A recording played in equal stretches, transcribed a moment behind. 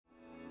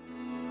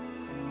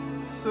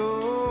so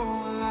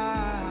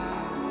alive.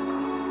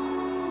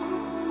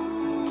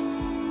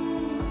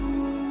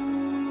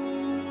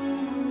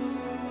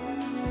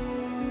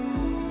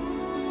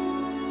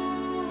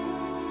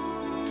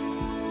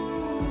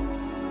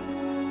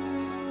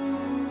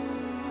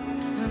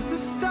 As the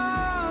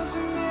stars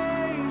are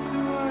made to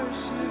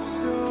worship,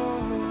 so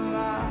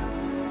alive.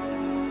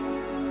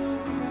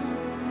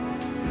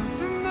 As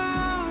the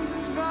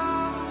mountains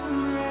bow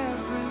in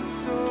reverence,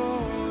 so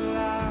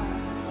alive.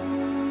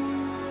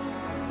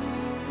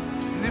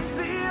 And if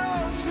the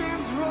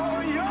oceans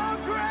roar your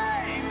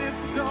greatness,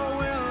 so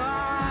will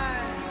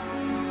I.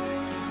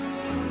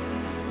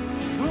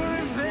 For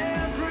if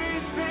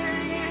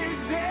everything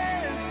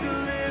exists to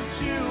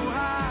lift you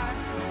high,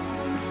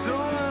 so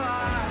will I.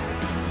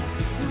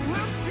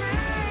 We'll sing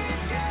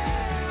it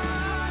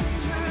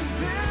 100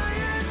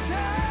 billion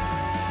times.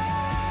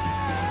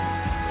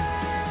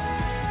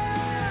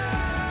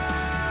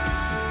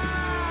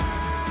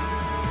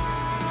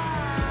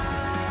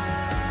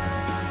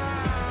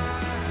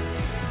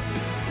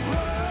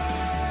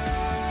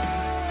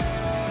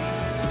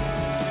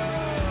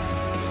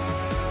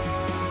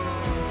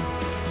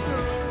 So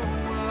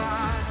will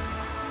I.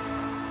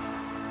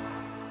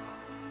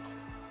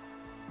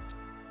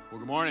 Well,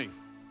 good morning.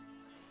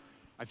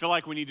 I feel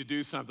like we need to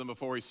do something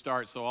before we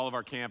start, so all of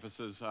our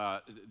campuses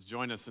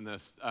join us in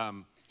this.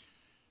 I'm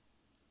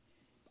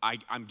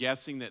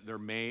guessing that there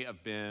may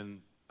have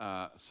been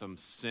some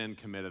sin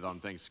committed on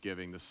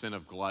Thanksgiving, the sin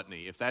of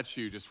gluttony. If that's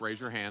you, just raise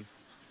your hand.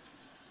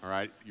 All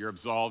right, you're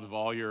absolved of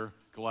all your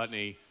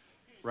gluttony.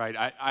 Right,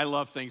 I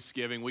love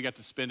Thanksgiving. We got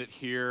to spend it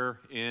here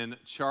in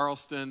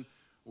Charleston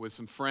with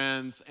some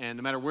friends, and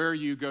no matter where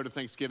you go to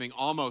Thanksgiving,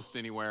 almost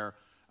anywhere,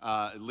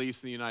 at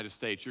least in the United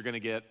States, you're going to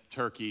get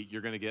turkey,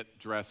 you're going to get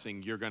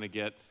dressing, you're going to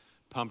get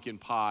pumpkin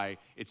pie.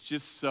 It's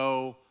just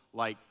so,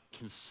 like,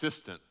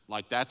 consistent.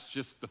 Like, that's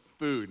just the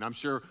food. And I'm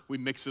sure we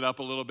mix it up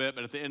a little bit,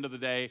 but at the end of the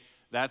day,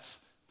 that's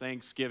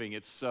Thanksgiving.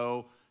 It's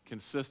so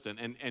consistent.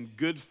 And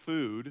good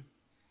food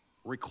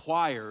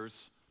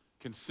requires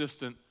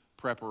consistent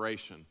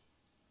preparation.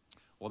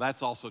 Well,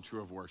 that's also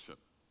true of worship.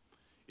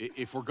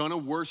 If we're going to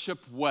worship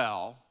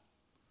well,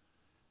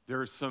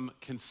 there are some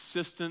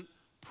consistent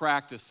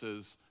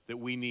practices that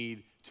we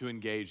need to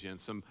engage in,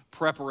 some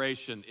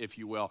preparation, if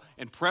you will.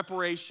 And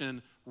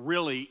preparation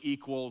really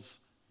equals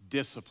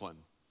discipline.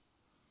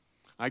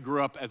 I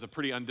grew up as a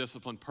pretty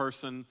undisciplined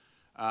person.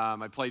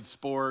 I played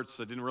sports.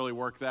 I didn't really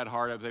work that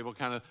hard. I was able to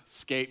kind of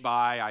skate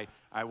by.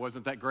 I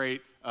wasn't that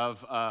great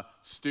of a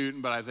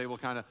student, but I was able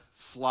to kind of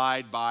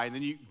slide by. And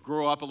then you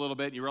grow up a little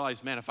bit and you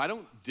realize, man, if I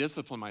don't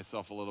discipline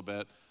myself a little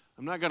bit,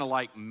 I'm not going to,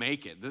 like,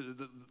 make it.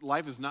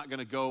 Life is not going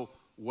to go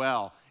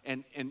well.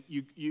 And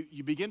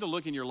you begin to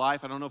look in your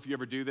life. I don't know if you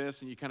ever do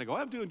this, and you kind of go,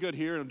 I'm doing good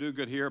here, and I'm doing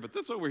good here, but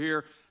this over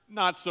here,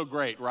 not so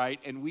great, right?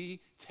 And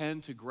we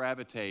tend to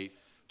gravitate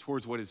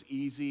towards what is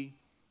easy,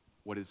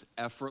 what is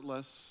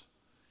effortless,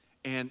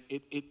 and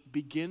it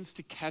begins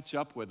to catch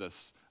up with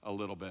us a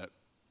little bit.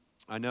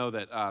 I know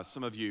that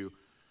some of you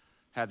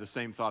had the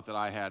same thought that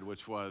I had,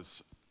 which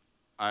was,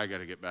 I got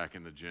to get back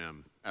in the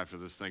gym after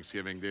this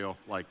Thanksgiving deal.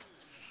 Like,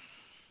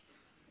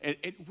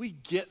 and we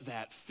get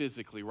that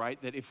physically, right?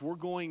 That if we're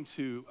going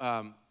to,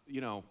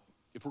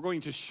 if we're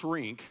going to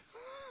shrink,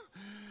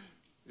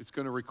 it's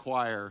going to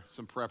require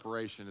some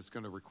preparation. It's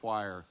going to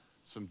require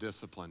some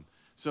discipline.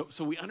 So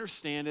we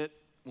understand it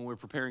when we're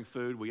preparing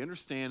food. We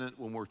understand it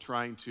when we're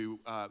trying to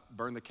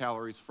burn the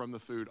calories from the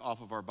food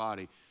off of our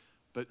body.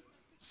 But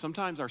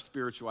sometimes our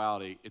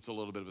spirituality, it's a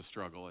little bit of a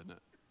struggle, isn't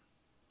it?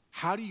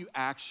 How do you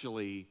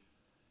actually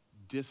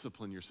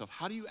discipline yourself?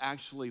 How do you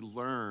actually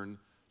learn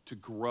to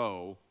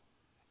grow?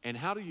 And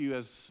how do you,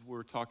 as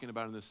we're talking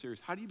about in this series,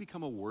 how do you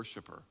become a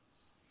worshiper?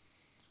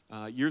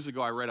 Years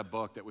ago, I read a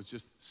book that was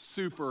just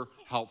super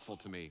helpful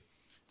to me.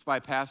 It's by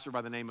a pastor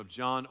by the name of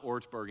John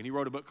Ortberg, and he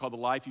wrote a book called The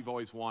Life You've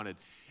Always Wanted.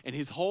 And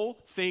his whole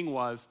thing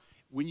was,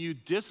 when you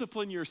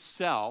discipline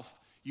yourself,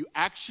 you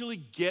actually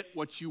get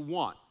what you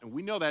want. And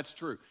we know that's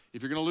true.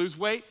 If you're going to lose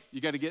weight,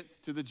 you got to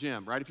get to the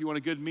gym, right? If you want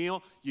a good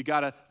meal, you got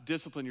to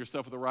discipline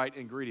yourself with the right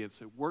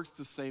ingredients. It works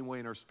the same way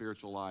in our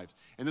spiritual lives.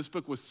 And this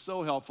book was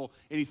so helpful,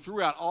 and he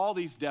threw out all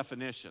these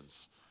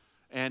definitions.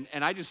 And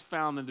I just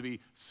found them to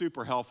be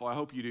super helpful. I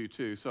hope you do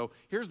too. So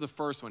here's the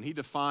first one. He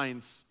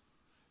defines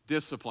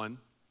discipline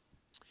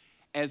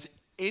as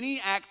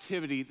any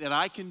activity that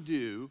I can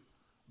do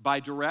by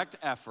direct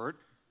effort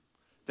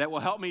that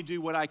will help me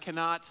do what I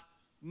cannot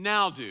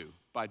now do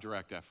by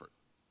direct effort.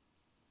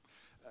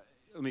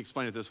 Let me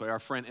explain it this way. Our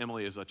friend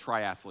Emily is a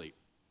triathlete.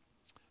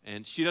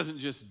 And she doesn't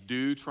just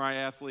do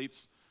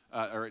triathletes,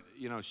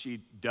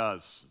 she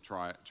does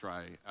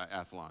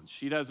triathlons.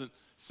 She doesn't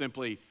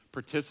simply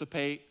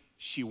participate,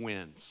 she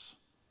wins,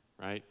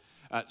 right?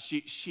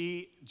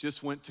 She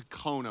just went to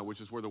Kona,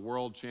 which is where the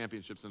World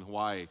Championships in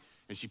Hawaii,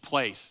 and she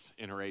placed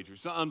in her age group.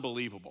 It's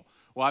unbelievable.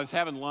 Well, I was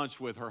having lunch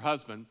with her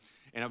husband,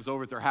 and I was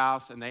over at their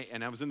house, and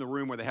I was in the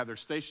room where they have their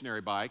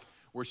stationary bike,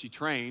 where she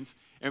trains,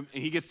 and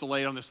he gets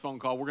delayed on this phone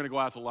call. We're going to go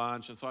out to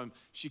lunch, and so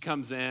she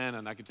comes in,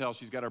 and I can tell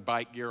she's got her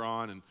bike gear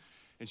on,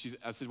 And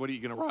I said, what are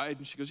you going to ride?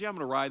 And she goes, yeah, I'm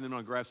going to ride, and then I'm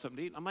going to grab something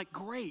to eat. And I'm like,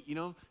 great,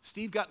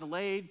 Steve got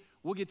delayed.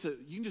 You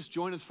can just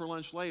join us for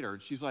lunch later.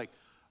 And she's like,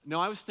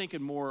 no, I was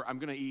thinking more, I'm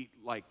going to eat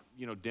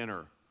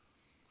dinner.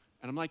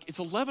 And I'm like, it's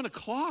 11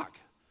 o'clock.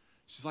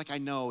 She's like, I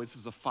know, this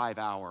is a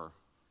 5-hour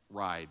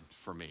ride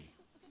for me.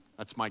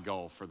 That's my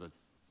goal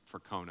for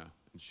Kona.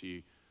 And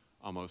she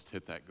almost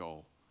hit that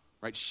goal,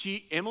 right?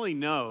 Emily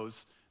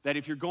knows that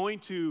if you're going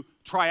to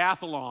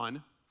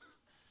triathlon,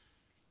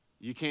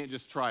 you can't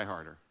just try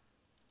harder.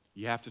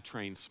 You have to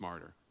train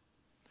smarter.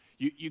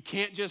 You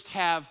can't just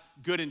have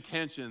good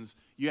intentions.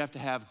 You have to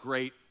have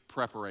great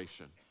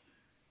preparation.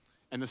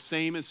 And the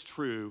same is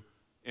true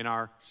in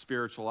our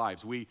spiritual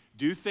lives. We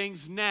do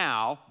things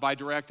now by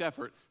direct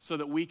effort so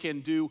that we can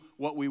do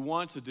what we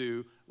want to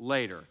do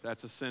later.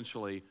 That's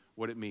essentially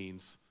what it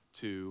means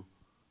to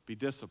be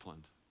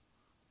disciplined.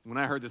 When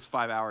I heard this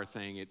 5-hour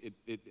thing,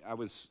 I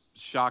was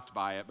shocked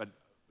by it, but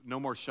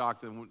no more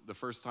shocked than the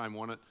first time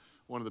one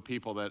of the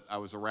people that I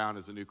was around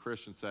as a new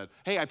Christian said,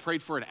 hey, I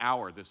prayed for an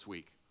hour this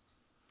week.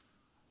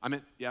 I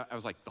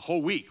was like, the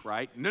whole week,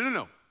 right?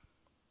 No.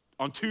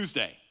 On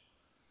Tuesday.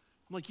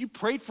 I'm like, you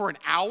prayed for an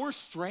hour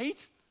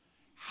straight?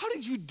 How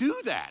did you do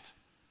that?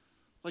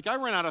 Like, I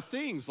ran out of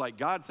things, like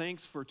God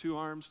thanks for 2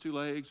 arms, 2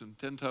 legs, and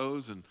 10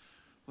 toes, and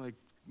like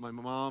my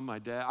mom, my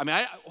dad.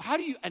 How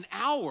do you, an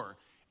hour?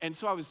 And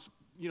so I was,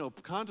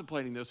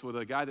 contemplating this with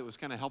a guy that was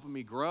kind of helping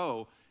me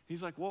grow.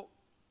 He's like, well,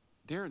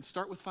 Darren,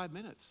 start with 5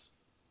 minutes,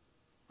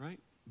 right?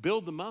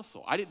 Build the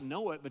muscle. I didn't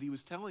know it, but he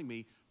was telling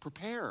me,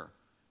 prepare,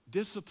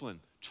 discipline,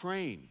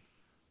 train.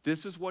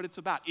 This is what it's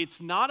about. It's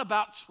not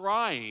about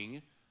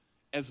trying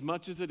as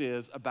much as it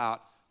is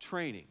about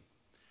training.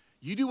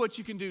 You do what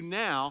you can do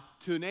now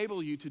to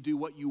enable you to do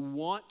what you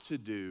want to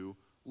do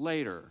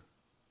later.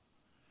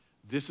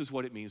 This is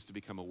what it means to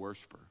become a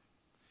worshiper.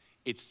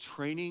 It's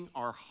training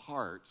our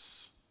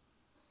hearts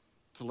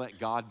to let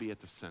God be at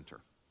the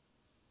center.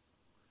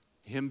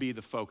 Him be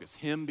the focus.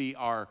 Him be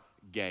our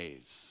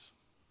gaze.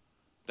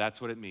 That's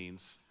what it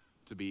means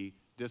to be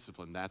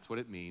disciplined. That's what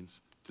it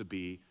means to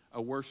be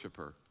a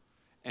worshiper.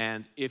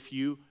 And if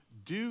you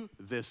do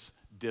this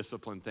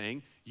discipline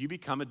thing, you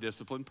become a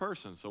disciplined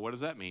person. So what does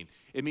that mean?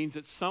 It means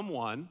it's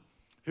someone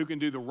who can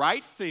do the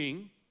right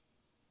thing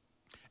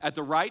at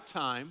the right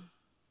time,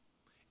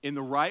 in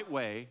the right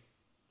way,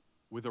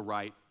 with the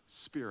right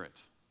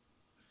spirit.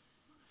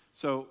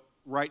 So,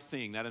 right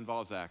thing, that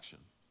involves action.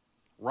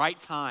 Right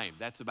time,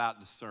 that's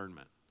about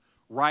discernment.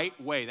 Right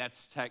way,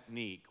 that's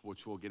technique,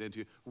 which we'll get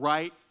into.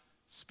 Right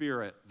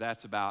spirit,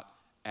 that's about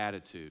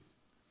attitude.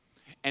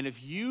 And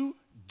if you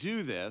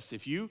do this,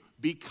 if you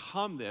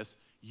become this,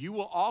 you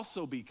will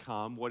also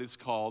become what is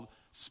called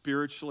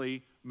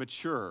spiritually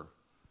mature.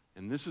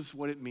 And this is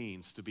what it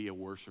means to be a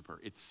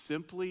worshiper. It's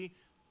simply,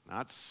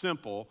 not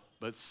simple,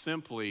 but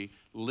simply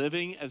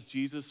living as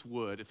Jesus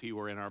would if he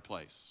were in our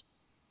place.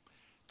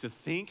 To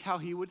think how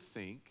he would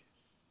think,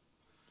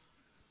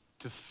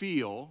 to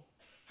feel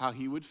how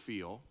he would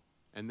feel,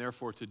 and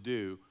therefore to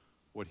do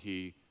what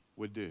he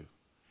would do.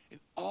 And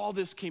all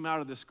this came out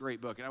of this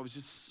great book, and I was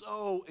just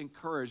so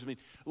encouraged.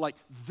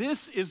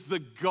 This is the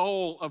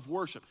goal of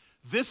worship.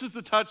 This is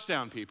the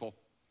touchdown, people,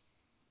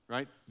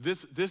 right?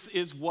 This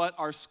is what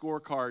our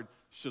scorecard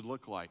should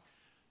look like.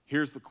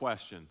 Here's the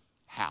question: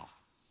 how?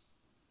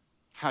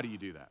 How do you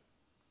do that?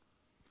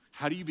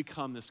 How do you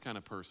become this kind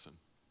of person?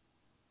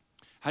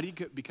 How do you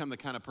become the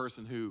kind of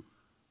person who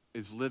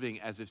is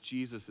living as if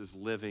Jesus is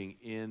living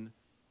in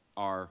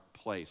our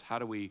place? How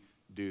do we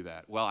do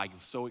that? Well, I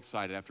was so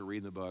excited after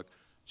reading the book.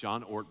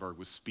 John Ortberg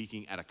was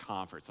speaking at a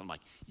conference. I'm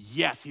like,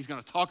 yes, he's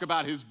going to talk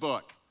about his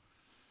book.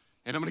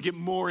 And I'm going to get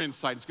more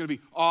insight. It's going to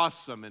be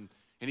awesome. And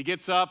he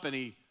gets up and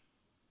he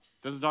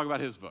doesn't talk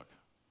about his book.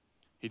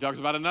 He talks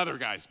about another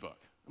guy's book.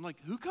 I'm like,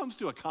 who comes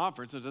to a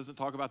conference and doesn't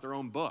talk about their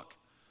own book?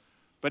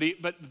 But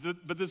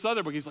this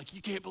other book, he's like,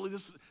 you can't believe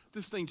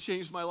this thing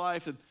changed my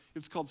life. And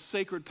it's called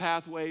Sacred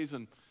Pathways.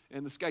 And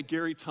this guy,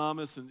 Gary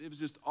Thomas, and it was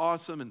just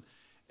awesome.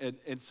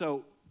 And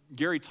so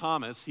Gary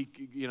Thomas, he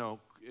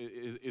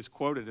is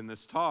quoted in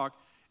this talk.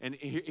 And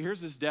here's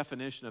his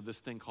definition of this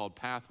thing called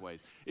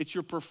pathways. It's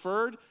your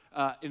preferred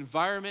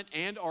environment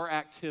and or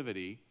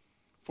activity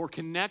for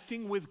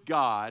connecting with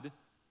God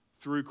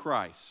through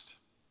Christ.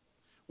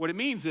 What it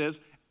means is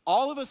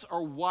all of us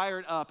are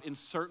wired up in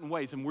certain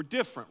ways, and we're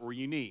different, we're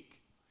unique.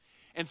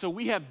 And so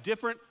we have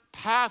different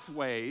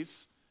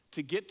pathways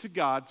to get to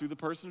God through the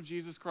person of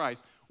Jesus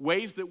Christ,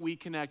 ways that we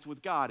connect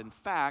with God. In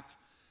fact,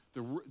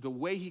 the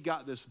way he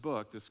got this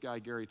book, this guy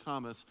Gary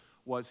Thomas,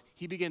 was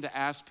he began to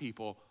ask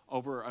people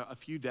over a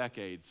few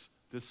decades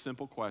this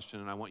simple question,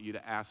 and I want you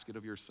to ask it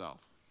of yourself.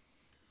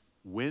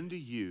 When do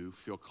you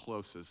feel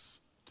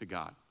closest to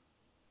God?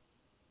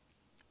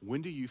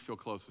 When do you feel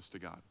closest to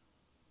God?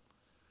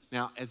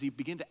 Now, as he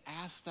began to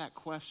ask that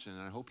question,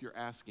 and I hope you're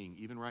asking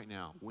even right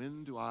now,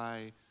 when do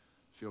I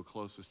feel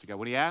closest to God?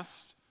 When he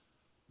asked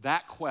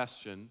that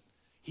question,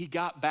 he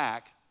got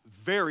back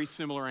very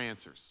similar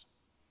answers.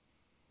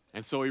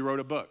 And so he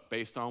wrote a book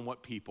based on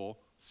what people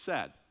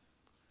said.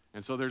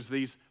 And so there's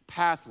these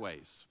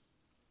pathways.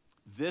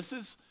 This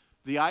is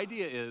The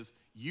idea is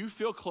you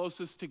feel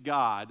closest to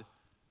God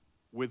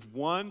with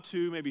 1,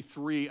 2, maybe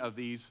 3 of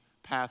these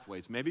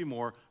pathways, maybe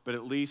more, but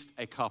at least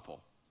a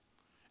couple.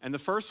 And the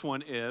first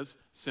one is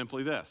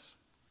simply this: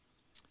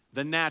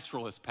 the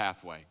naturalist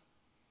pathway.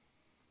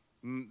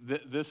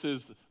 This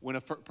is when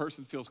a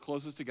person feels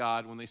closest to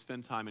God when they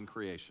spend time in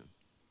creation.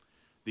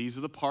 These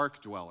are the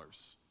park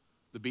dwellers,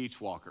 the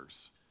beach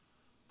walkers,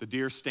 the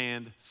deer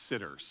stand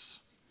sitters,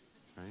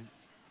 right?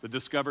 The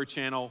Discovery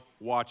Channel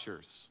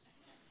watchers,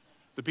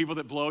 the people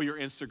that blow your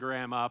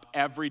Instagram up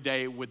every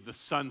day with the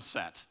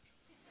sunset.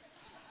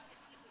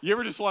 You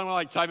ever just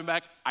like typing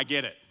back, I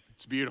get it,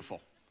 it's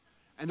beautiful.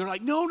 And they're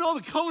like, no,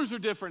 the colors are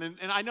different,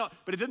 and I know,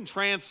 but it didn't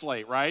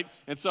translate, right?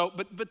 And so,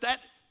 but that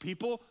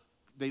people,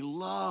 they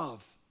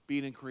love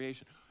being in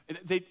creation. And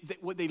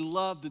they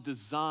love the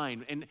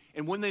design.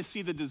 And when they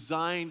see the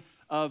design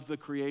of the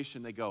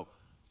creation, they go,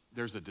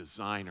 there's a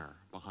designer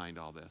behind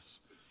all this.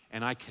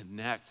 And I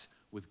connect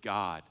with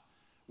God.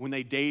 When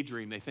they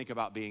daydream, they think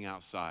about being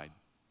outside.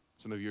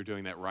 Some of you are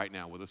doing that right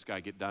now. Will this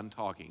guy get done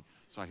talking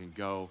so I can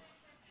go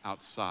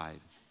outside,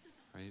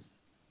 right?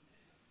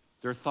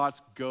 Their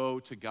thoughts go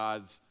to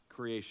God's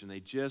creation. They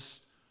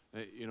just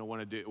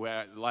want to do.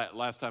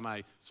 Last time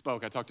I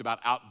spoke, I talked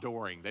about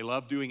outdooring. They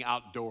love doing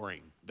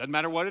outdooring. Doesn't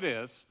matter what it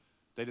is.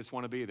 They just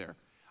want to be there.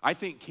 I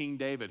think King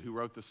David, who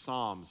wrote the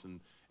Psalms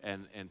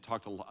and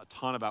talked a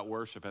ton about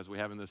worship as we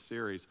have in this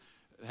series,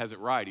 has it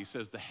right. He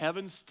says, the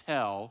heavens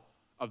tell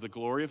of the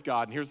glory of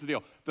God. And here's the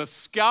deal. The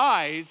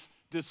skies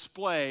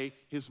display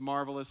his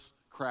marvelous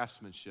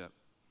craftsmanship.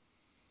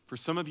 For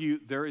some of you,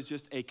 there is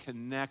just a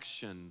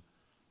connection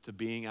to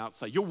being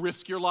outside. You'll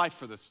risk your life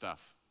for this stuff.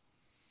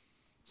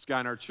 This guy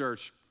in our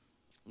church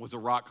was a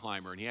rock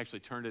climber, and he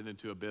actually turned it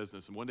into a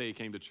business. And one day he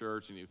came to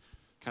church, and he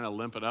kind of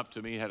limping up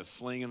to me, had a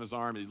sling in his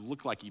arm. It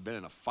looked like he'd been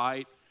in a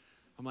fight.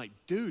 I'm like,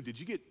 dude, did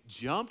you get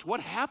jumped? What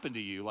happened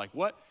to you? Like,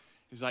 what?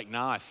 He's like,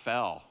 nah, I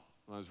fell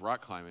when I was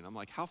rock climbing. I'm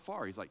like, how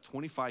far? He's like,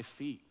 25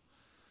 feet.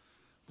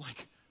 I'm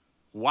like,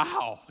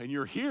 wow, and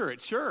you're here at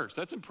church.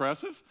 That's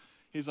impressive.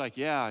 He's like,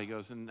 yeah. He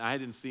goes, and I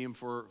didn't see him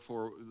for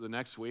the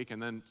next week. And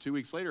then 2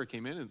 weeks later, he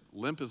came in, and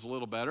limp is a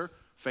little better.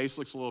 Face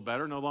looks a little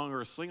better. No longer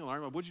a sling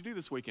alarm. What'd you do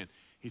this weekend?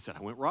 He said,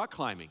 I went rock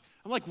climbing.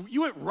 I'm like,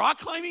 you went rock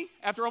climbing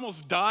after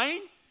almost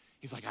dying?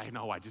 He's like, I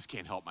know. I just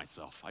can't help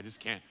myself. I just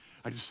can't.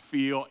 I just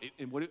feel.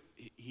 And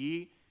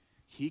he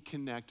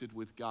connected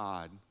with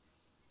God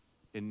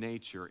in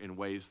nature in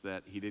ways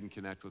that he didn't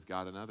connect with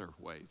God in other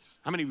ways.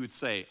 How many would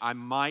say, I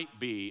might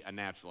be a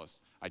naturalist?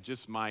 I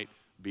just might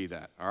be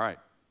that. All right.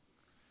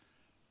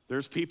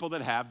 There's people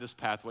that have this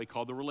pathway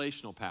called the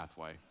relational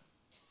pathway.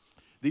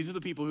 These are the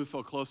people who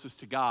feel closest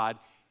to God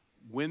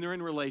when they're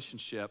in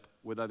relationship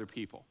with other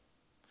people.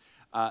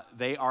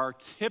 They are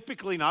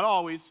typically, not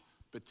always,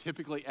 but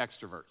typically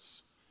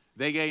extroverts.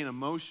 They gain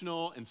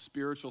emotional and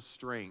spiritual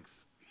strength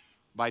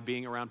by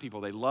being around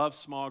people. They love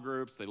small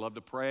groups. They love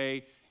to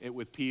pray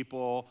with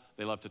people.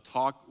 They love to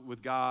talk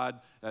with God,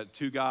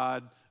 to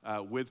God,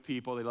 with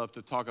people. They love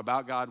to talk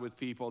about God with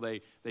people.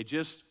 They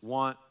just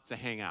want to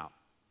hang out.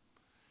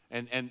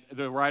 And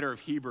the writer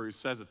of Hebrews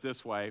says it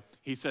this way.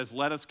 He says,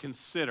 let us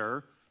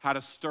consider how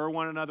to stir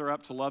one another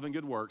up to love and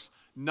good works,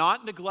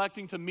 not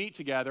neglecting to meet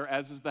together,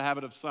 as is the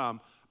habit of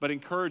some, but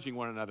encouraging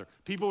one another.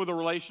 People with a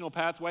relational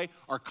pathway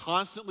are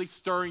constantly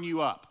stirring you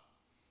up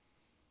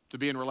to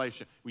be in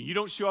relationship. When you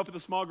don't show up at the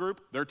small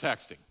group, they're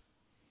texting,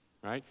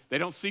 right? They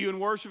don't see you in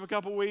worship a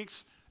couple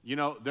weeks,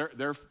 they're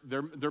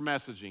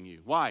messaging you.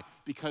 Why?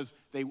 Because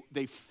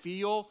they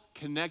feel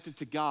connected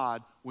to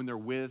God when they're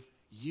with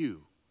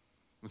you.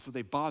 And so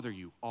they bother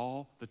you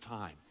all the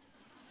time.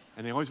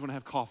 And they always want to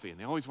have coffee, and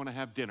they always want to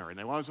have dinner, and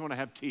they always want to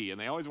have tea, and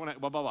they always want to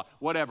blah, blah, blah,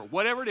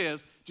 whatever it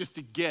is, just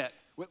to get.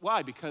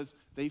 Why? Because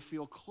they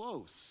feel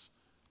close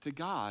to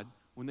God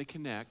when they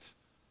connect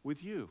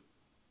with you.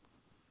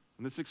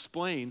 And this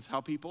explains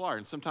how people are.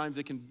 And sometimes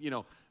they can,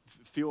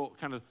 feel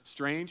kind of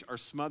strange or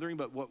smothering,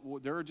 but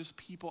there are just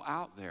people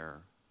out there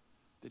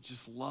that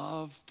just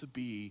love to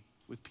be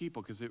with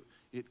people because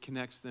it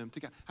connects them to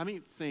God. How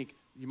many think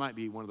you might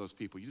be one of those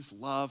people? You just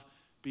love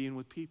being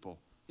with people.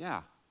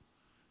 Yeah.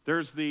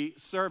 There's the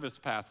service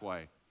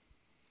pathway.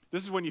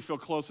 This is when you feel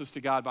closest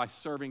to God by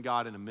serving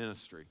God in a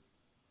ministry.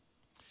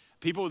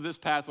 People with this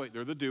pathway,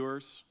 they're the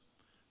doers.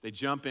 They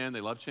jump in. They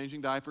love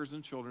changing diapers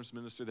in children's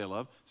ministry. They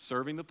love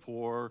serving the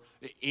poor.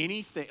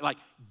 Anything. Like,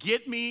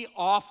 get me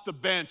off the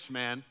bench,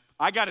 man.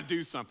 I got to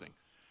do something.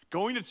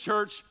 Going to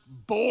church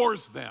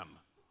bores them.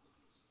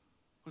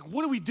 Like,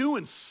 what are we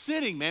doing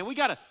sitting, man? We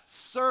got to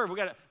serve.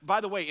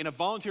 By the way, in a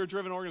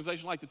volunteer-driven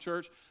organization like the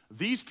church,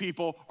 these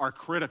people are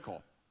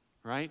critical,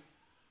 right?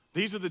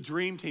 These are the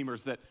dream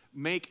teamers that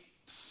make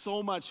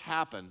so much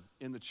happen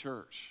in the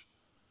church.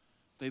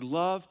 They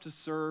love to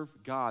serve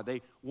God.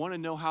 They want to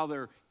know how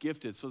they're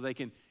gifted so they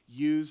can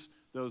use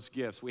those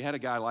gifts. We had a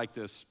guy like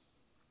this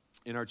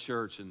in our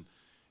church, and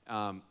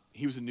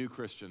he was a new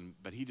Christian,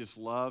 but he just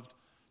loved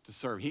to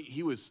serve.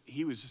 He was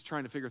just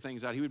trying to figure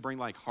things out. He would bring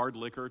like hard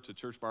liquor to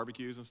church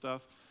barbecues and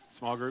stuff,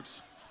 small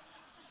groups.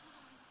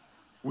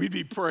 We'd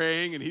be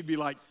praying, and he'd be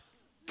like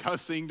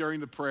cussing during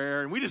the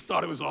prayer, and we just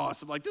thought it was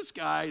awesome. Like, this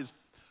guy is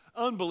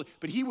unbelievable.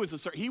 But he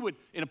would,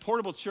 in a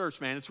portable church,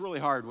 man, it's really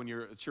hard when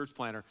you're a church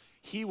planner,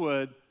 he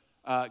would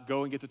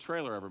go and get the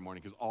trailer every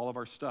morning because all of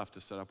our stuff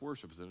to set up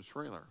worship is in a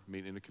trailer,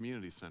 in a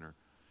community center.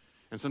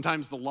 And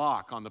sometimes the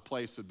lock on the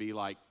place would be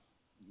like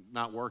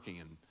not working,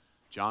 and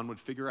John would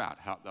figure out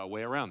a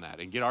way around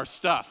that and get our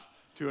stuff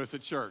to us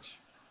at church.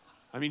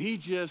 and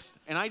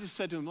I just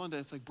said to him one day,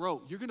 it's like,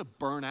 bro, you're going to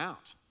burn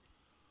out.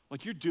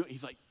 Like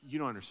he's like, you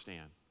don't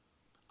understand.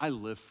 I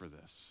live for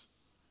this.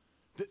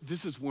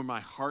 This is where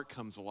my heart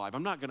comes alive.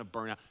 I'm not going to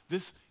burn out.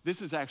 This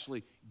is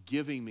actually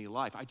giving me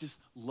life. I just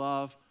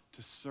love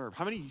to serve.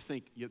 How many of you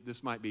think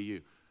this might be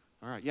you?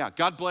 All right, yeah.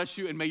 God bless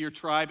you, and may your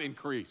tribe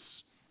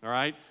increase, all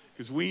right?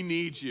 Because we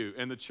need you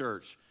in the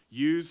church.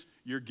 Use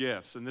your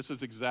gifts. And this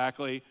is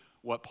exactly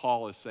what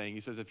Paul is saying. He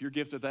says, if your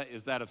gift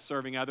is that of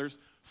serving others,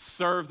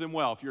 serve them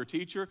well. If you're a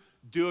teacher,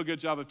 do a good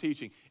job of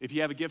teaching. If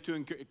you have a gift to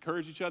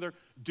encourage each other,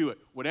 do it.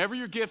 Whatever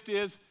your gift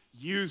is,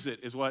 use it,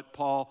 is what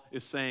Paul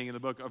is saying in the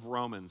book of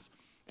Romans.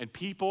 And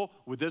people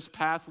with this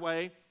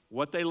pathway,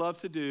 what they love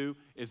to do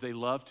is they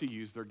love to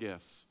use their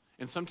gifts.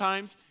 And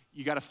sometimes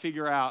you got to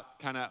figure out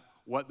kind of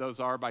what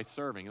those are by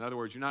serving. In other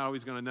words, you're not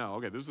always going to know,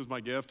 okay, this is my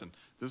gift and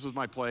this is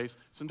my place.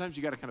 Sometimes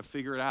you got to kind of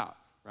figure it out,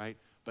 right?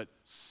 But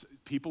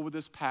people with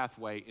this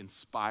pathway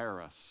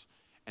inspire us,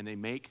 and they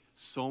make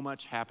so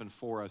much happen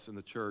for us in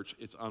the church.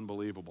 It's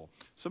unbelievable.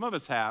 Some of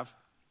us have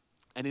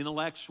an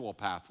intellectual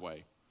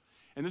pathway.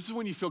 And this is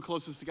when you feel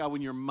closest to God,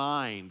 when your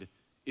mind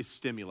is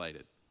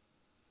stimulated.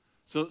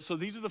 So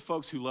these are the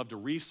folks who love to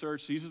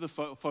research. These are the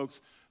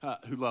folks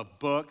who love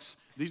books.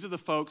 These are the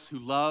folks who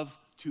love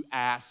to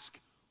ask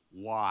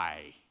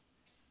why.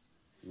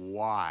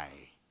 Why?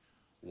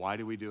 Why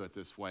do we do it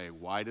this way?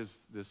 Why does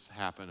this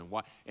happen? And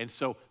why? And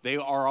so they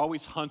are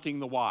always hunting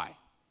the why.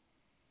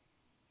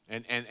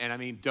 And I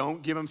mean,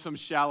 don't give them some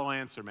shallow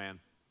answer, man,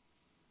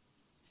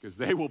 because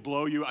they will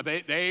blow you.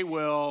 They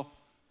will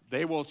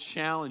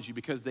challenge you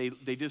because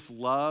they just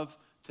love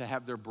to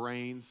have their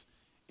brains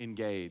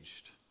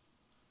engaged.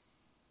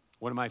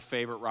 One of my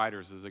favorite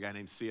writers is a guy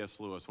named C.S.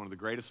 Lewis, one of the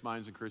greatest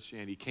minds in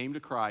Christianity. He came to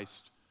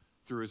Christ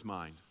through his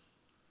mind.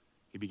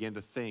 He began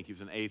to think. He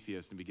was an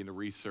atheist and began to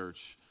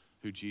research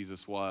who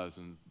Jesus was.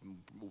 And,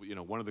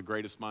 one of the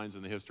greatest minds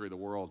in the history of the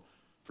world,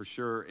 for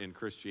sure, in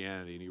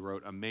Christianity. And he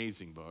wrote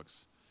amazing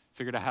books.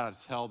 Figured out how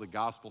to tell the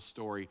gospel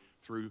story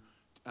through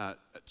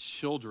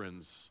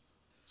children's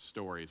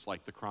stories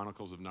like the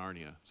Chronicles of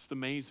Narnia. Just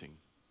amazing,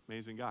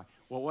 amazing guy.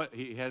 Well,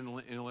 he had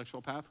an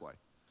intellectual pathway.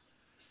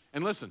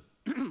 And listen,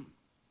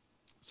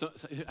 so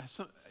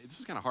this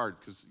is kind of hard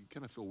because you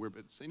kind of feel weird,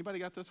 but has anybody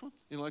got this one?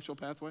 Intellectual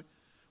pathway?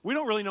 We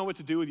don't really know what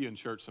to do with you in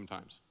church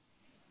sometimes.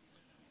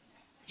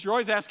 You're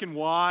always asking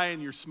why,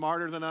 and you're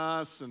smarter than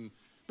us,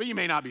 but you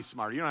may not be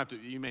smart.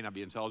 You may not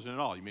be intelligent at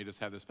all. You may just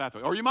have this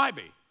pathway. Or you might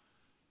be.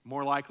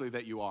 More likely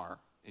that you are.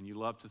 And you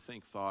love to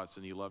think thoughts,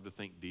 and you love to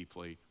think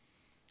deeply.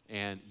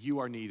 And you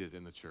are needed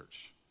in the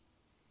church.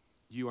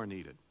 You are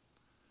needed.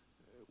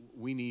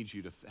 We need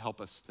you to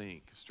help us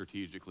think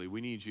strategically.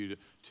 We need you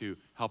to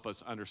help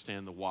us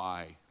understand the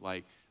why.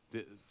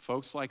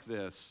 Folks like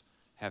this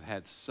have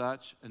had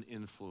such an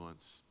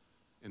influence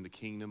in the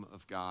kingdom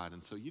of God.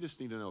 And so you just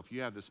need to know, if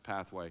you have this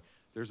pathway,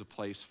 there's a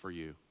place for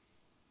you.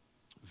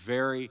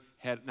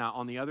 Now,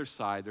 on the other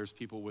side, there's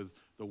people with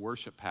the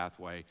worship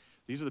pathway.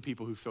 These are the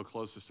people who feel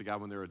closest to God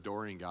when they're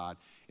adoring God.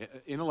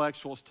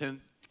 Intellectuals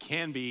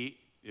can be,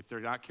 if they're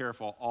not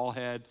careful, all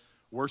head.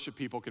 Worship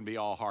people can be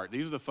all heart.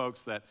 These are the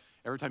folks that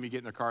every time you get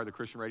in their car, the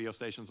Christian radio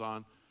station's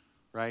on,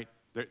 right?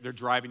 They're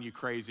driving you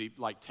crazy,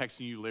 like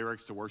texting you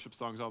lyrics to worship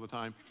songs all the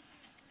time.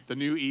 The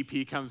new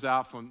EP comes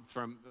out from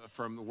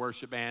the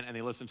worship band, and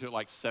they listen to it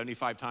like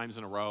 75 times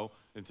in a row.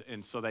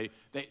 And so they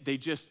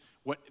just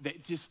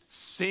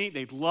sing.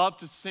 They love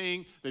to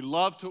sing. They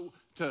love to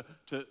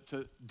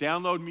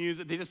download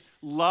music. They just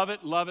love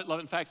it, love it, love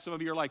it. In fact, some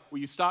of you are like, will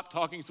you stop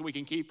talking so we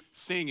can keep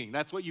singing?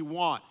 That's what you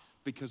want.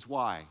 Because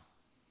why?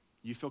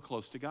 You feel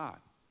close to God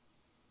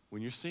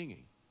when you're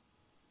singing.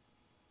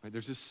 Right?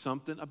 There's just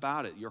something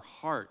about it. Your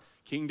heart.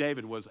 King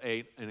David was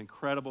an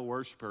incredible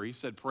worshiper. He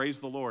said, praise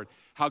the Lord.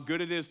 How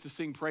good it is to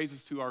sing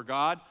praises to our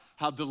God.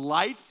 How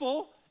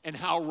delightful and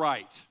how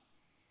right.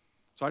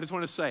 So I just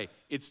want to say,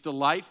 it's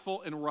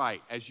delightful and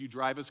right as you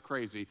drive us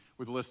crazy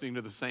with listening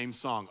to the same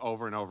song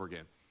over and over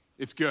again.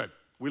 It's good.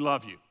 We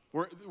love you.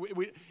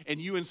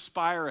 And you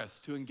inspire us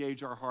to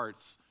engage our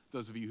hearts,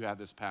 those of you who have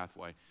this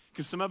pathway.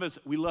 Because some of us,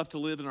 we love to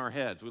live in our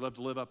heads. We love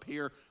to live up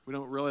here. We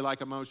don't really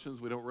like emotions.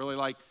 We don't really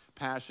like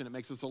passion. It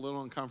makes us a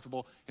little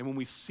uncomfortable. And when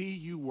we see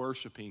you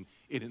worshiping,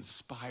 it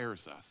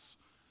inspires us.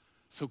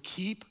 So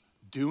keep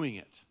doing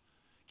it.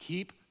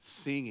 Keep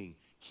singing.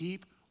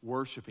 Keep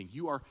worshiping.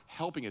 You are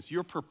helping us.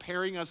 You're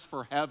preparing us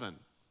for heaven.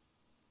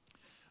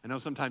 I know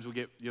sometimes we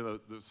get, the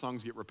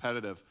songs get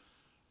repetitive.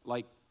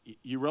 Like,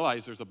 you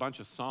realize there's a bunch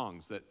of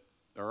songs that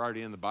are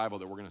already in the Bible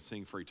that we're going to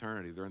sing for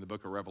eternity. They're in the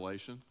book of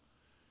Revelation.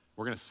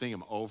 We're going to sing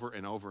them over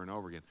and over and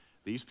over again.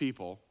 These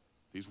people,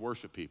 these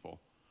worship people,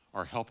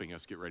 are helping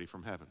us get ready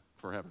for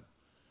heaven,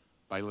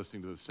 by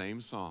listening to the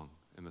same song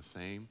and the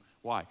same.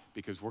 Why?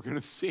 Because we're going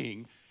to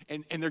sing,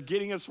 and they're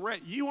getting us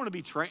ready. You want to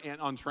be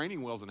on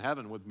training wheels in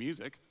heaven with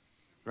music,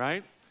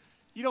 right?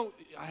 You don't,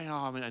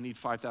 I need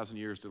 5,000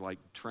 years to like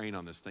train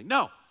on this thing.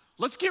 No,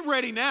 let's get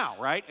ready now,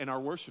 right? And our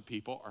worship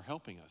people are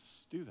helping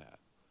us do that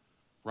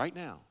right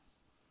now.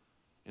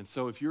 And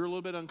so if you're a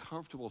little bit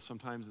uncomfortable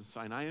sometimes,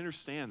 and I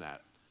understand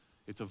that.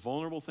 It's a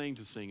vulnerable thing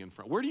to sing in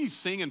front. Where do you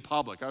sing in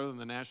public other than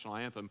the national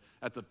anthem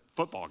at the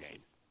football game?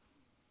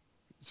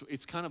 So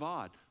it's kind of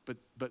odd.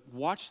 But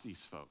watch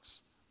these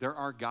folks. They're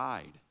our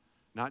guide,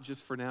 not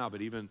just for now,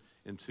 but even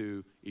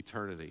into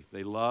eternity.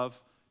 They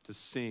love to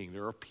sing.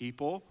 There are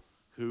people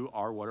who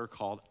are what are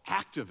called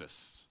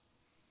activists.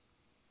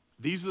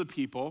 These are the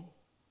people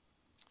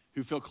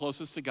who feel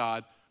closest to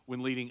God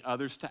when leading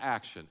others to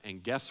action.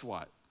 And guess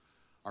what?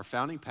 Our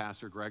founding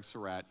pastor, Greg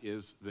Surratt,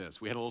 is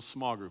this. We had a little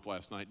small group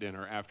last night,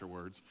 dinner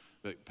afterwards,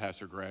 that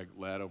Pastor Greg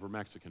led over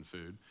Mexican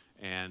food.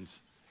 And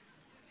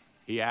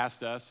he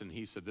asked us, and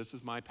he said, this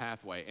is my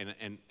pathway.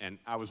 And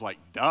I was like,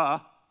 duh.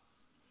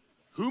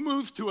 Who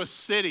moves to a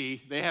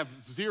city they have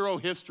zero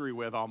history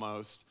with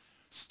almost,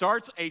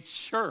 starts a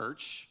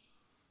church,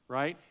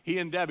 right? He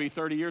and Debbie,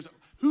 30 years.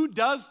 Who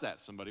does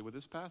that? Somebody with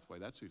this pathway.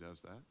 That's who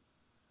does that.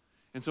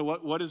 And so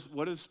what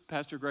does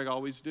Pastor Greg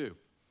always do?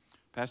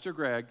 Pastor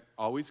Greg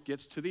always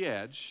gets to the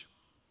edge,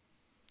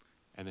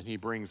 and then he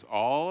brings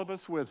all of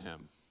us with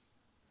him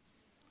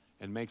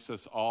and makes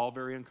us all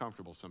very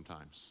uncomfortable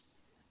sometimes,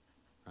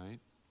 right?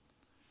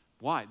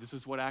 Why? This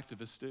is what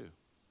activists do.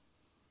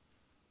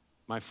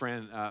 My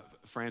friend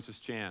Francis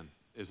Chan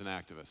is an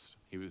activist.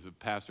 He was a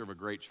pastor of a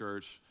great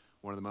church,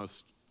 one of the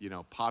most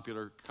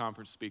popular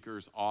conference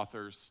speakers,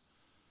 authors,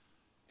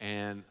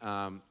 and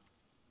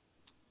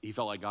he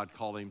felt like God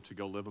called him to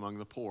go live among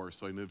the poor.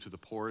 So he moved to the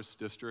poorest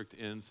district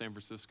in San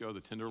Francisco,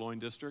 the Tenderloin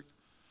district.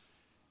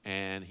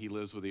 And he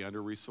lives with the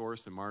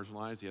under-resourced and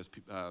marginalized. He has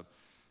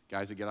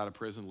guys that get out of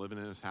prison living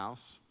in his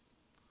house.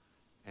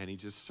 And he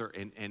just,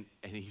 and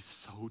he's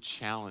so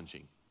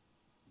challenging,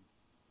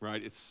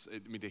 right?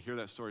 To hear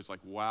that story, it's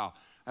like, wow.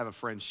 I have a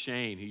friend,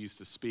 Shane, who used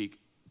to speak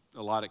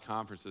a lot at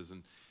conferences.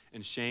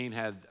 And Shane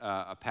had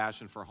a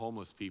passion for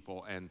homeless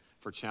people and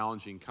for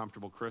challenging,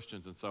 comfortable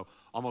Christians. And so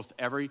almost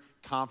every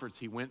conference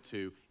he went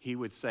to, he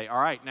would say, all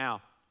right,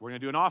 now we're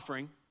going to do an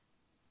offering,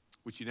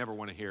 which you never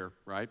want to hear,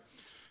 right,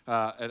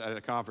 at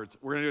a conference.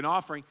 We're going to do an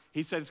offering.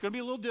 He said, it's going to be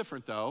a little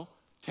different, though.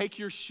 Take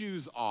your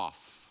shoes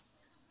off.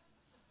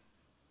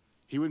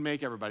 He would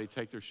make everybody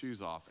take their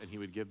shoes off, and he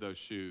would give those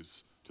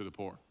shoes to the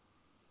poor.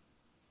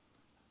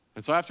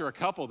 And so after a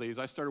couple of these,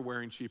 I started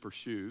wearing cheaper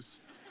shoes.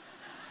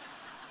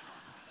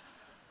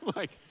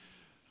 Like,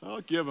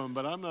 I'll give them,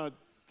 but I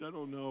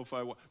don't know if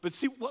I want. But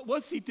see,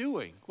 what's he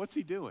doing? What's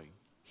he doing?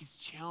 He's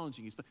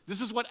challenging.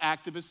 This is what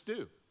activists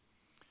do.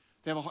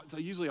 They have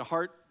usually a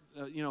heart,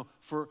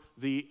 for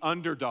the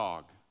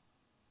underdog.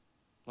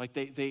 Like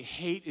they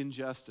hate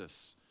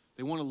injustice.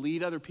 They want to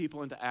lead other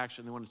people into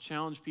action. They want to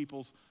challenge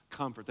people's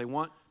comfort. They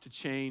want to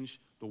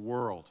change the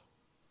world.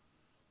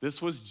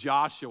 This was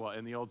Joshua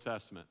in the Old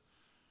Testament.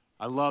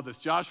 I love this.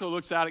 Joshua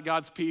looks out at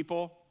God's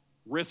people,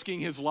 risking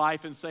his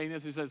life and saying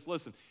this. He says,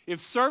 listen, if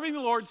serving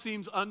the Lord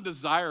seems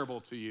undesirable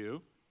to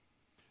you,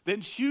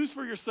 then choose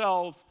for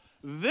yourselves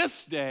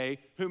this day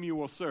whom you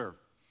will serve.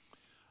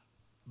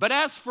 But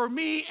as for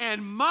me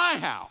and my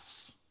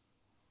house,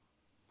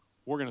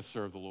 we're going to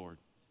serve the Lord.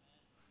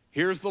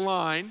 Here's the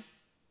line.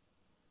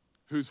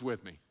 Who's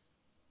with me?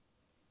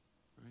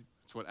 Right?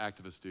 That's what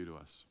activists do to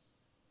us.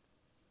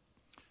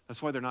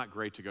 That's why they're not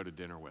great to go to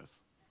dinner with.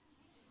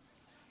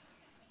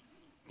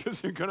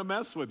 Because they're going to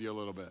mess with you a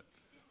little bit.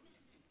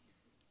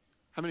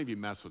 How many of you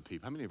mess with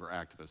people? How many of you are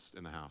activists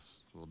in the house?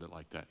 A little bit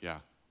like that, yeah.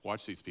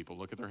 Watch these people.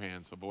 Look at their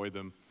hands. Avoid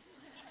them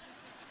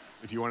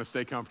if you want to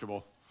stay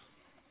comfortable.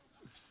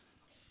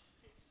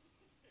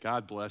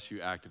 God bless you,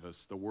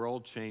 activists. The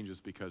world changes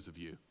because of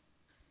you.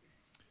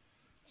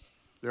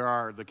 There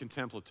are the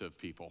contemplative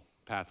people,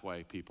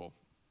 pathway people,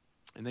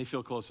 and they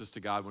feel closest to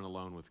God when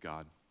alone with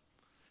God.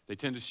 They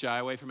tend to shy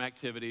away from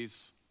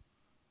activities,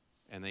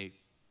 and they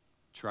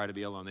try to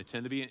be alone. They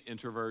tend to be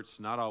introverts,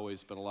 not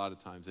always, but a lot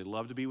of times. They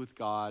love to be with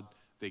God.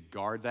 They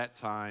guard that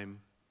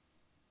time.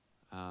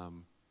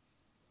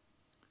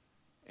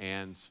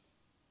 And,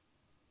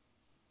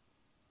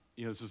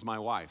 this is my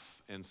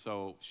wife. And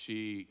so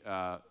she,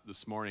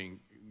 this morning,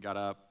 got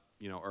up,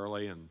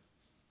 early, and,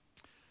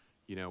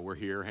 we're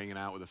here hanging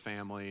out with the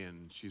family,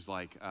 and she's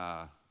like,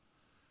 I'm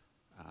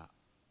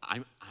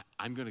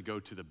going to go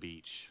to the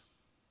beach.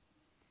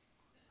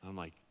 And I'm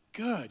like,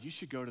 good, you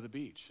should go to the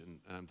beach.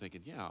 And I'm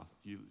thinking, yeah,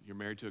 you're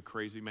married to a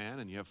crazy man,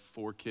 and you have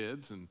 4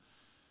 kids, and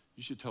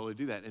you should totally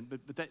do that.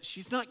 But that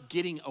she's not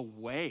getting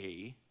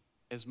away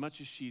as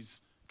much as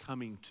she's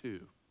coming to.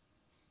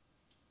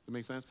 Does that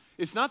make sense?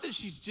 It's not that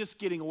she's just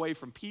getting away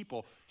from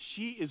people.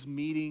 She is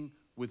meeting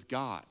with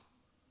God.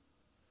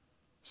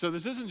 So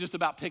this isn't just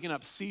about picking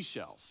up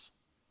seashells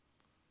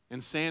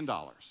and sand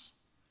dollars.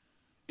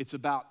 It's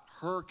about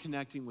her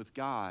connecting with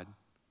God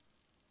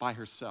by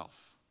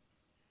herself.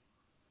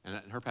 And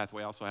her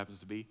pathway also happens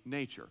to be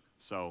nature.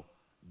 So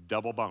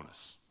double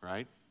bonus,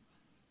 right?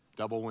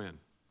 Double win.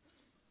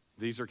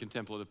 These are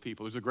contemplative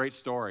people. There's a great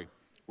story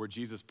where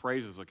Jesus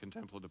praises a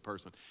contemplative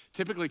person.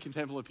 Typically,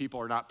 contemplative people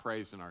are not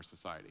praised in our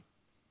society.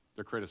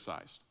 They're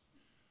criticized.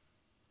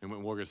 And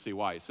we're going to see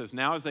why. It says,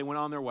 now as they went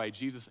on their way,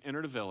 Jesus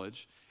entered a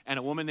village, and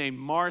a woman named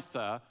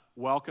Martha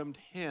welcomed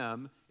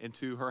him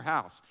into her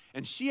house.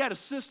 And she had a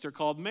sister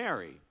called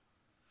Mary,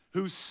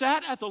 who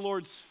sat at the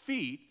Lord's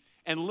feet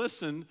and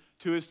listened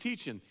to his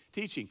teaching.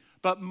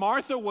 But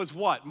Martha was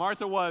what?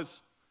 Martha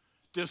was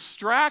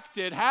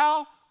distracted.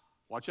 How?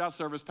 Watch out,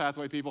 Service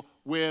Pathway people.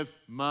 With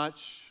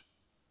much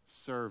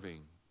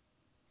serving.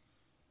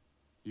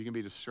 You can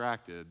be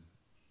distracted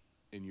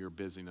in your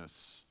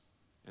busyness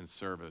and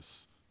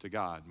service to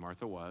God.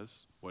 Martha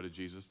was. What did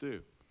Jesus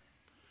do?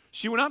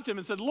 She went up to him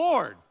and said,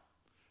 Lord,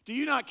 do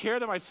you not care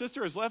that my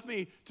sister has left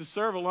me to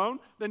serve alone?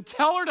 Then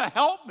tell her to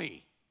help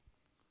me.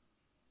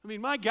 I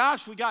mean, my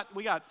gosh, we got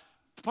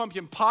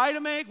pumpkin pie to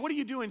make. What are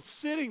you doing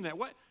sitting there?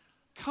 What?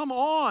 Come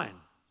on.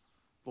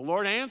 The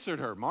Lord answered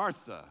her,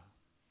 Martha,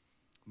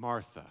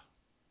 Martha,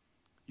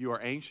 you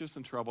are anxious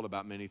and troubled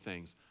about many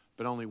things,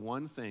 but only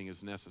one thing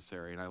is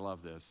necessary, and I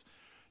love this.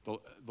 The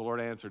Lord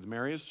answered,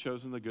 Mary has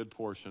chosen the good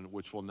portion,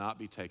 which will not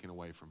be taken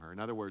away from her. In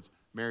other words,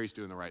 Mary's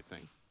doing the right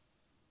thing.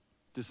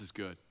 This is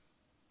good.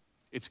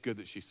 It's good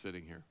that she's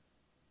sitting here.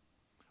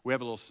 We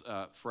have a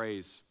little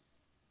phrase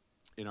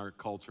in our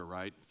culture,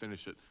 right?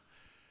 Finish it.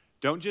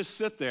 Don't just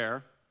sit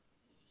there.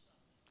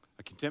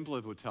 A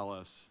contemplative would tell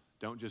us,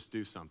 don't just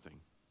do something.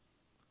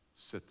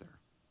 Sit there.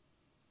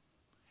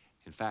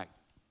 In fact,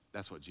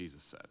 that's what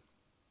Jesus said.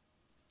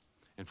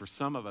 And for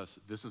some of us,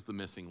 this is the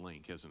missing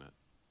link, isn't it?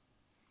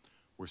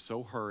 We're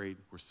so hurried,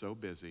 we're so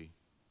busy,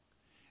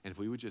 and if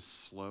we would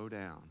just slow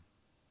down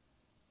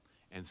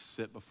and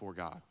sit before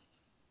God.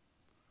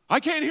 I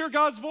can't hear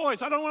God's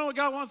voice. I don't know what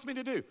God wants me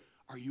to do.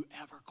 Are you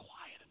ever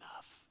quiet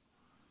enough?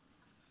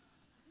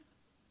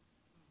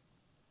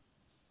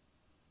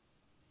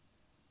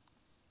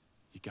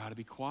 You got to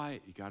be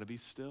quiet. You got to be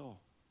still.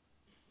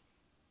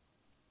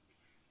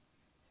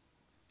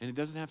 And it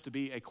doesn't have to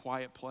be a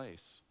quiet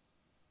place.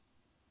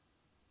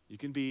 You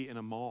can be in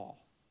a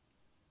mall,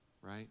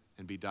 right?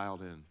 And be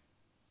dialed in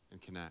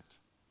and connect.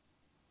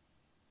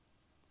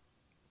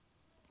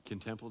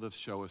 Contemplatives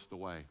show us the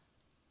way.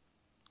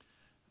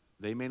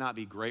 They may not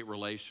be great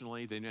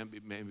relationally, they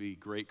may be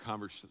great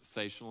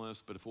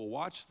conversationalists, but if we'll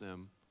watch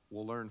them,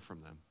 we'll learn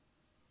from them.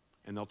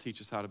 And they'll teach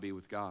us how to be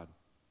with God.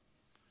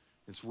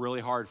 It's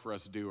really hard for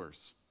us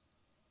doers.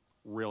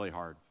 Really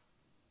hard.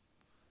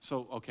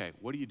 So, okay,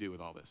 what do you do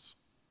with all this?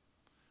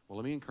 Well,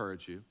 let me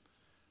encourage you.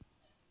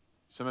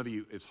 Some of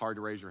you, it's hard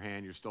to raise your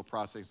hand. You're still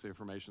processing the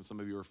information.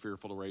 Some of you are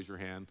fearful to raise your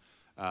hand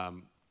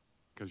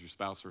because your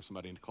spouse or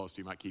somebody close to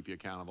you might keep you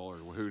accountable, or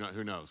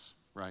who knows,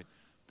 right?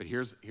 But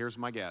here's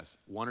my guess.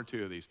 One or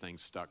two of these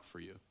things stuck for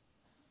you.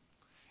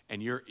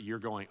 And you're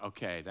going,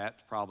 okay,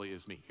 that probably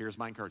is me. Here's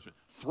my encouragement.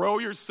 Throw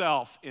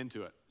yourself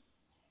into it.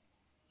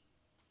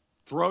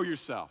 Throw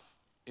yourself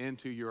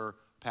into your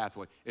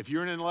pathway. If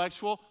you're an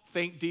intellectual,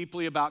 think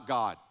deeply about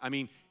God. I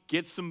mean,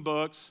 get some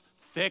books,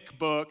 thick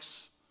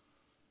books,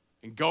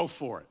 and go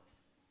for it.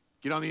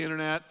 Get on the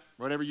internet,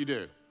 whatever you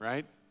do,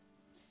 right?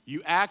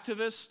 You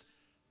activists,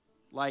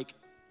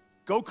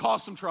 go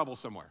cause some trouble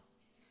somewhere.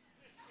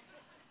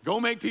 Go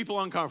make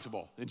people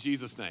uncomfortable in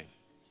Jesus' name.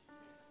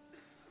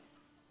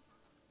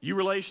 You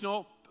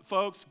relational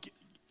folks,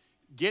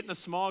 get in a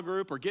small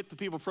group or get the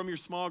people from your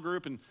small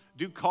group and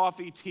do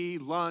coffee, tea,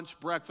 lunch,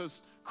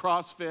 breakfast,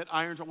 CrossFit,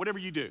 iron, whatever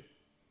you do.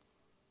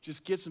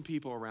 Just get some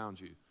people around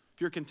you.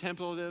 If you're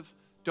contemplative,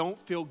 don't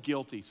feel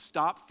guilty.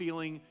 Stop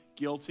feeling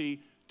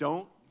guilty.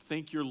 Don't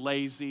think you're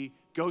lazy.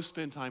 Go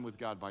spend time with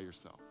God by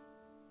yourself.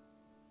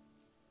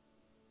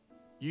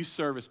 You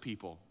service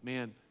people,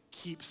 man,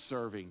 keep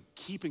serving.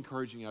 Keep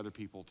encouraging other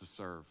people to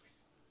serve.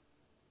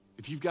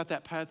 If you've got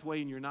that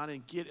pathway and you're not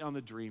in, get on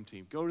the dream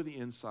team. Go to the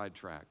inside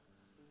track.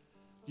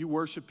 You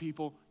worship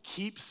people,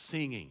 keep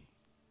singing.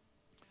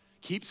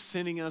 Keep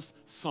sending us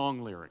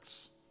song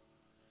lyrics.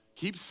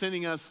 Keep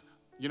sending us,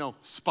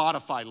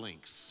 Spotify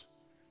links.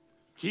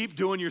 Keep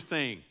doing your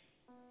thing.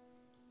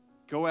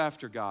 Go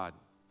after God.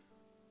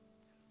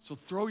 So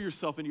throw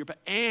yourself into your path.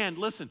 And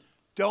listen,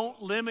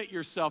 don't limit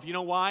yourself. You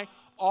know why?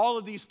 All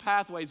of these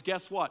pathways,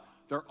 guess what?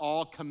 They're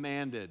all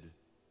commanded.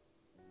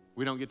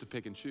 We don't get to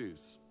pick and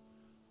choose.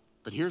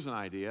 But here's an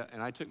idea,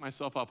 and I took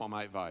myself up on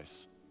my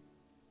advice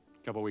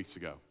a couple weeks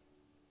ago.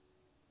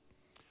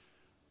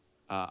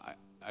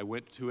 I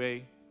went to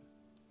a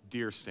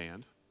deer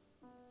stand,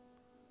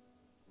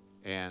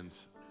 and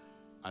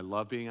I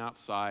love being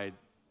outside.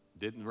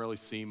 Didn't really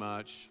see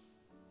much,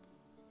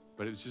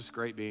 but it was just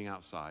great being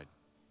outside.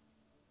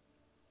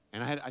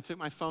 And I took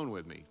my phone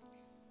with me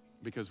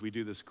because we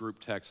do this group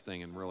text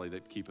thing, and really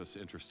that keep us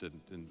interested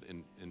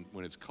in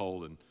when it's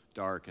cold and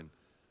dark.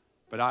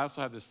 But I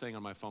also have this thing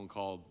on my phone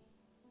called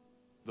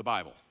the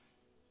Bible,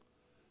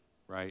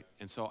 right?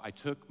 And so I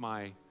took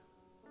my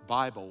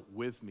Bible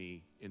with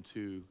me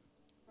into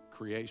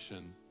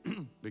creation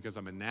because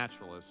I'm a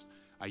naturalist.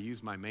 I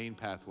use my main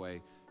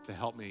pathway to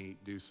help me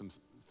do some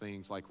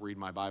things like read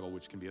my Bible,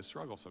 which can be a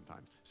struggle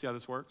sometimes. See how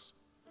this works?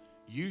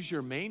 Use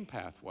your main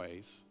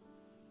pathways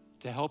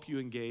to help you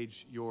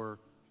engage your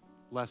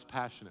less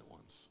passionate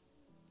ones.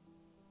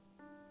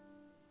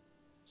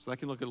 So that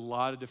can look at a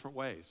lot of different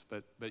ways,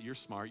 but you're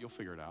smart, you'll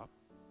figure it out.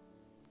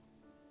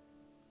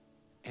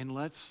 And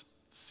let's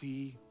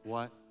see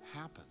what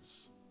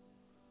happens.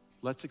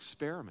 Let's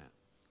experiment.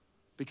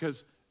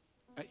 Because,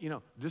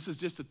 these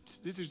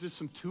are just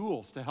some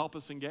tools to help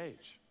us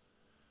engage.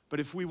 But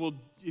if we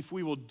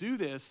will do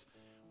this,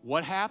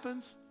 what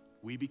happens?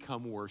 We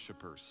become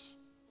worshipers.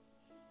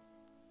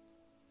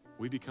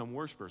 We become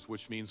worshipers,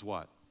 which means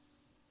what?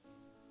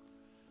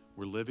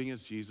 We're living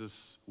as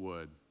Jesus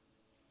would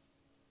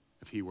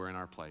if he were in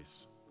our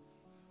place.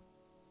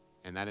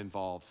 And that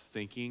involves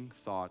thinking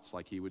thoughts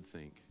like he would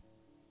think.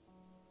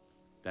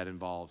 That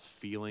involves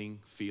feeling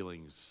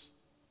feelings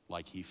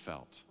like he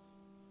felt.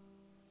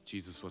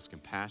 Jesus was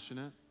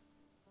compassionate.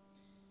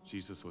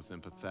 Jesus was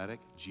empathetic.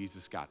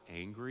 Jesus got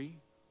angry,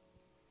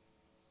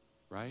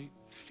 right?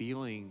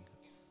 Feeling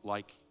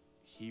like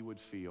he would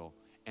feel,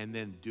 and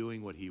then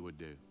doing what he would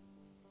do.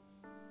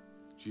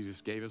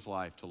 Jesus gave his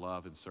life to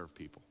love and serve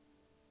people.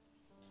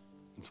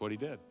 That's what he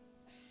did.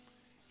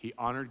 He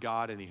honored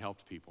God and he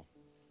helped people.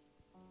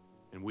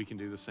 And we can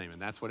do the same.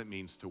 And that's what it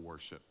means to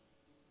worship.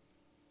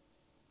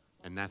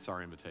 And that's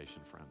our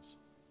invitation, friends.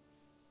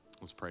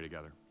 Let's pray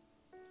together.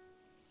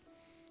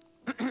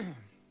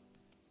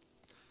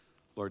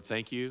 Lord,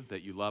 thank you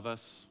that you love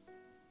us.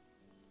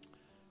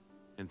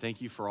 And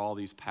thank you for all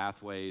these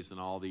pathways and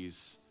all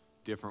these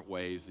different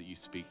ways that you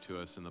speak to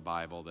us in the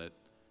Bible that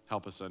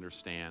help us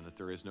understand that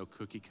there is no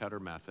cookie-cutter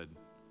method.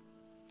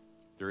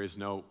 There is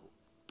no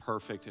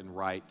perfect and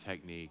right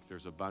technique.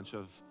 There's a bunch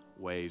of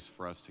ways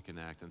for us to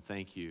connect. And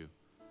thank you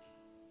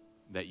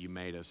that you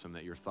made us and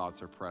that your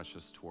thoughts are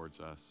precious towards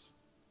us.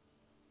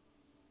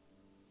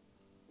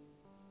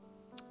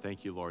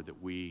 Thank you, Lord,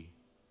 that we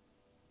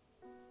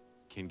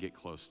can get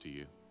close to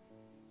you.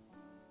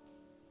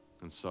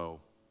 And so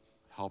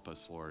help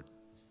us, Lord,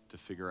 to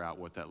figure out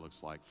what that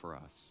looks like for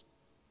us.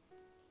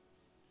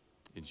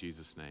 In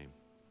Jesus' name,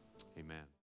 amen.